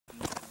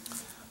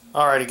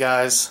Alrighty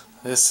guys,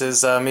 this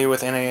is me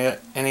with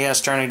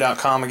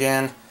NESjourney.com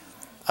again.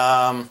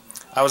 I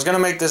was going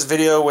to make this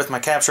video with my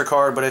capture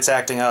card, but it's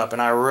acting up and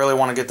I really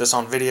want to get this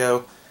on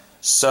video,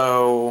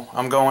 so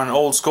I'm going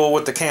old school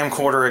with the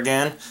camcorder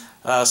again.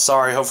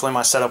 Sorry, hopefully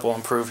my setup will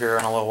improve here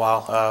in a little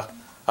while.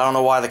 I don't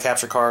know why the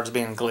capture card's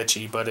being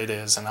glitchy, but it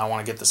is, and I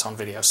want to get this on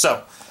video.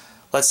 So,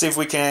 let's see if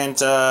we can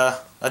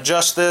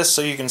adjust this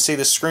so you can see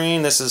the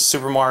screen. This is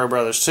Super Mario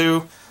Bros.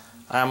 2.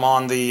 I'm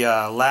on the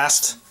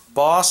last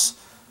boss.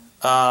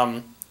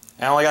 I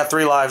only got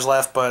 3 lives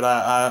left, but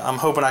I'm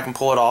hoping I can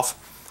pull it off.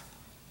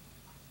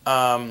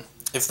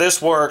 If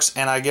this works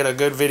and I get a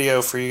good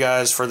video for you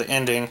guys for the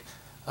ending,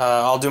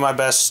 I'll do my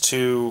best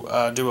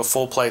to do a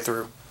full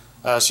playthrough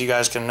so you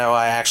guys can know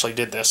I actually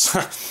did this.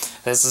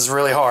 This is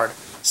really hard.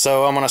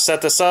 So I'm going to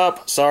set this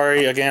up.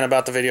 Sorry again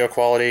about the video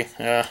quality.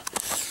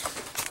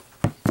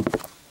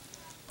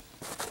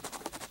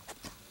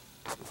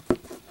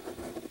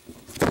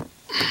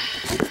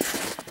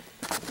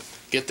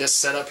 Get this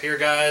set up here,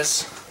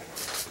 guys.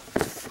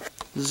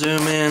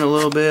 Zoom in a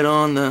little bit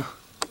on the...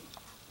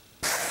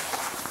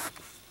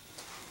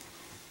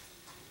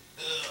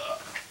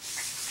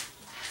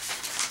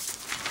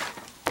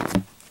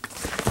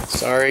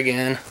 Sorry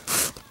again.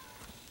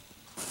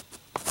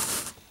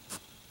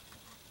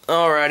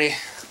 Alrighty.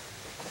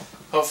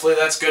 Hopefully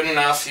that's good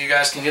enough. You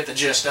guys can get the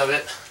gist of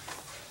it.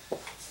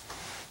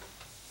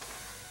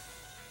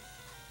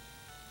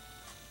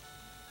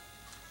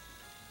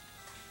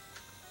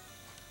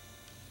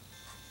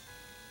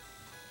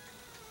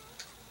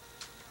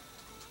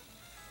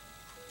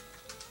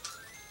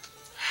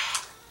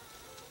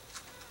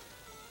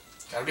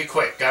 Gotta be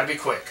quick, gotta be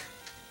quick.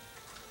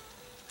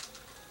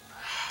 Oh,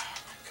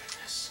 my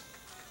goodness.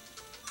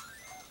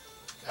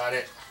 Got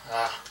it.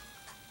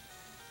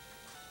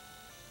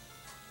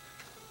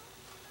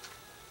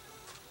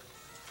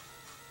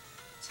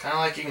 It's kind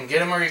of like you can get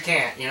them or you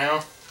can't, you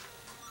know?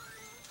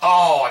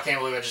 Oh, I can't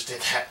believe I just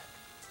did that.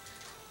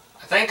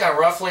 I think I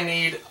roughly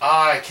need...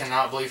 I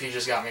cannot believe he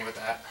just got me with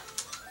that.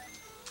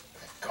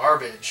 That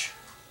garbage.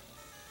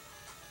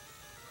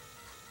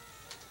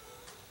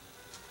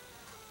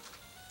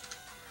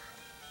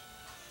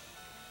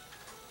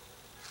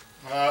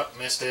 Oh,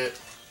 missed it.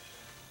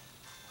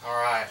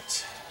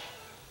 Alright.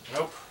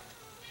 Nope.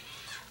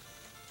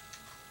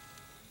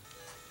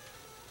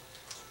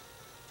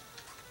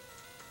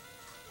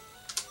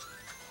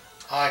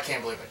 Oh, I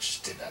can't believe I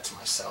just did that to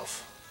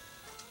myself.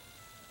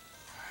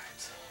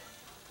 Alright.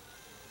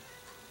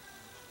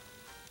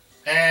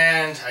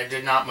 And I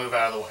did not move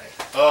out of the way.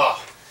 Ugh.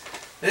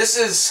 This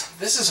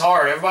is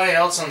hard. Everybody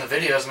else on the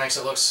videos makes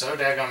it look so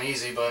daggone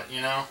easy, but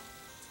you know,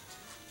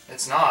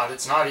 it's not.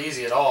 It's not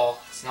easy at all.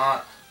 It's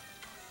not.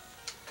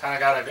 Kind of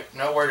gotta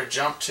know where to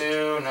jump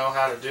to, know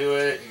how to do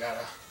it. You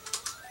gotta,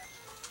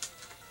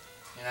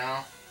 you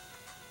know,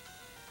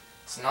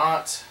 it's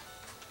not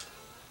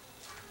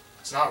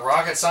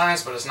rocket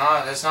science, but it's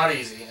not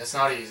easy. It's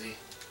not easy.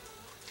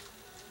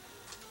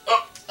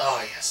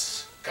 Oh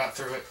yes, got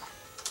through it.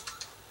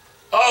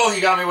 Oh,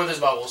 he got me with his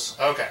bubbles.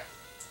 Okay,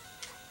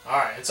 all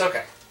right, it's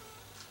okay.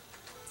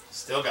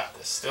 Still got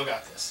this. Still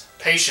got this.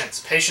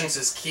 Patience. Patience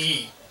is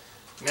key.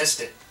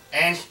 Missed it.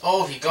 And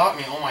oh, he got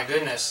me. Oh my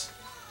goodness.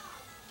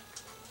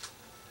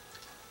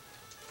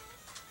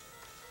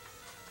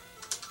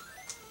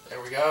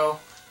 There we go.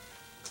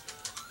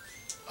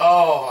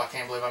 Oh, I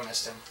can't believe I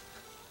missed him.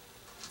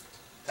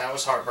 That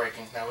was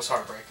heartbreaking. That was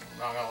heartbreaking. I'm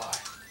not gonna lie.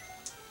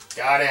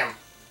 Got him.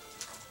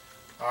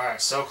 Alright,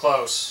 so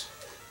close.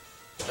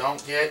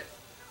 Don't get...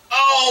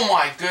 Oh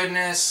my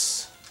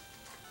goodness!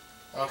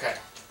 Okay.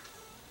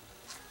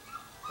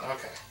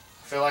 Okay.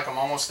 I feel like I'm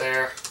almost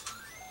there.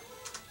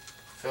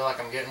 I feel like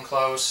I'm getting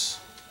close.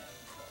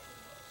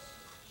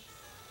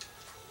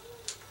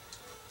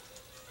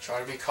 Try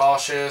to be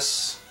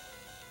cautious.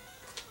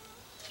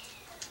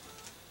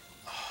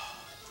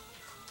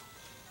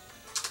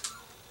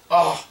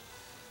 Oh!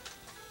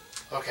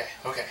 Okay,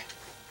 okay.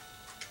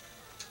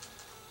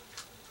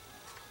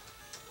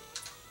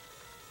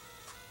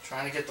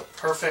 Trying to get the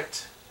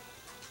perfect,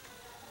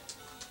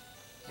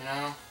 you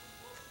know.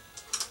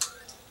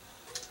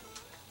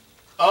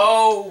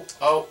 Oh!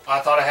 Oh, I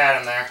thought I had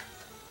him there.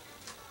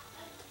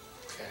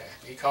 Okay,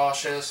 be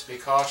cautious, be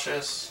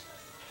cautious.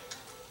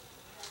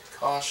 Be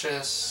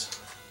cautious.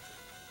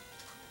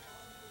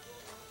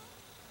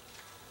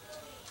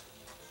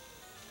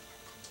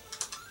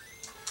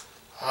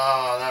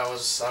 Oh, that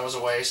was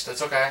a waste.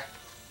 It's okay.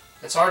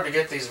 It's hard to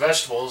get these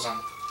vegetables, and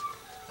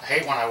I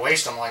hate when I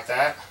waste them like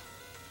that.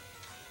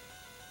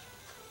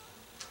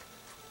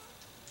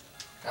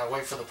 Gotta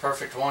wait for the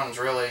perfect ones,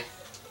 really.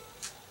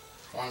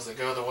 Ones that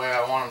go the way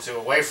I want them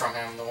to, away from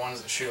him. The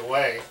ones that shoot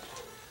away.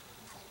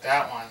 Like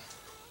that one.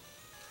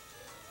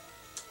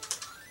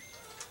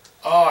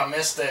 Oh, I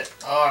missed it.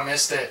 Oh, I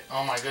missed it.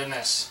 Oh my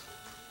goodness.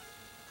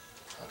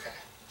 Okay.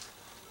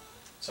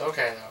 It's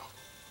okay, though.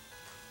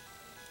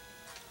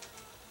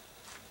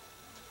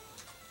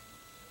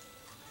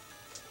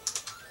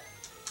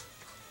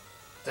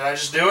 Did I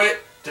just do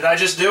it? Did I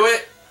just do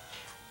it?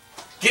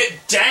 Get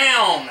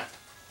down!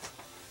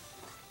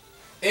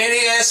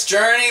 NES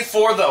Journey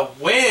for the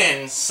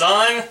win,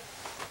 son.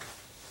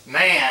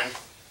 Man.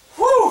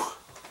 Whew.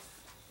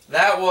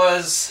 I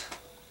was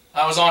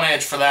on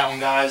edge for that one,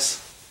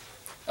 guys.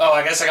 Oh,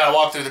 I guess I gotta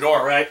walk through the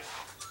door, right?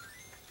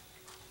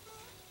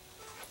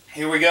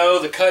 Here we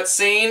go, the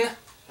cutscene.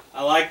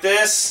 I like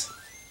this.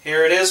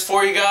 Here it is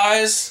for you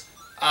guys.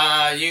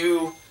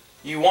 You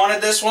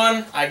wanted this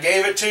one. I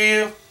gave it to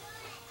you.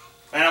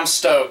 And I'm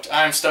stoked.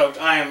 I am stoked.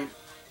 I am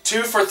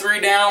 2 for 3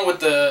 down with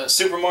the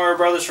Super Mario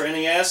Brothers for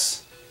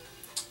NES.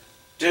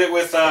 Did it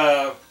with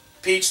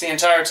Peach the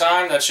entire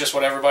time. That's just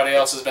what everybody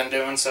else has been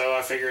doing, so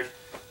I figured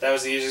that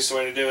was the easiest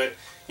way to do it.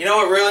 You know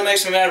what really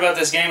makes me mad about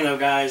this game, though,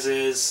 guys,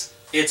 is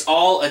it's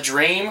all a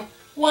dream.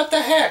 What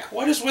the heck?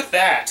 What is with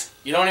that?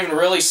 You don't even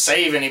really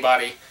save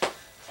anybody.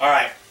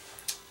 Alright.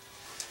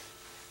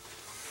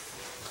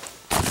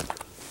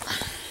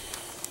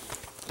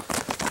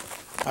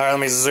 Alright, let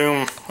me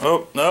zoom.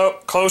 Oh, no.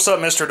 Close up,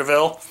 Mr.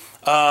 DeVille.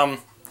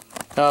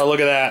 Oh, look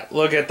at that.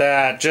 Look at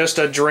that. Just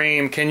a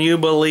dream. Can you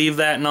believe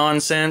that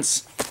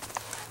nonsense?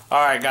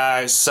 Alright,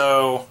 guys.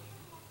 So,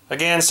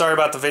 again, sorry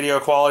about the video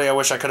quality. I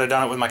wish I could have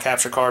done it with my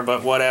capture card,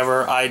 but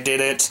whatever. I did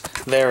it.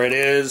 There it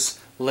is.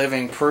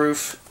 Living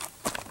proof.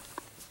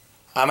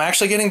 I'm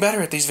actually getting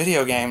better at these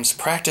video games.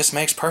 Practice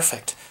makes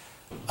perfect.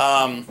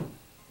 I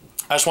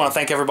just want to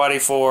thank everybody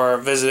for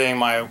visiting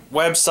my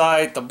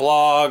website, the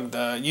blog,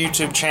 the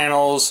YouTube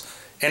channels,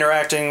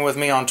 interacting with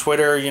me on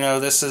Twitter. You know,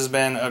 this has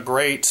been a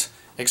great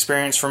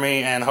experience for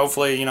me, and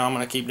hopefully, you know, I'm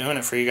going to keep doing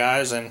it for you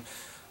guys, and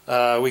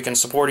we can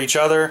support each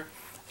other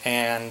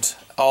and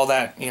all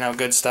that, you know,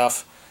 good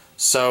stuff.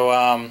 So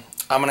I'm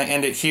going to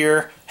end it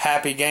here.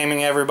 Happy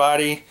gaming,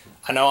 everybody.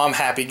 I know I'm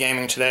happy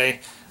gaming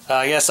today.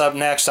 I guess up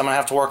next I'm going to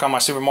have to work on my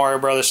Super Mario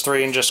Brothers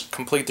 3 and just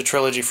complete the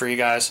trilogy for you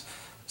guys.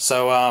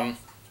 So I'm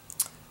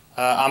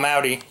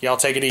outie. Y'all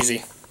take it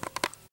easy.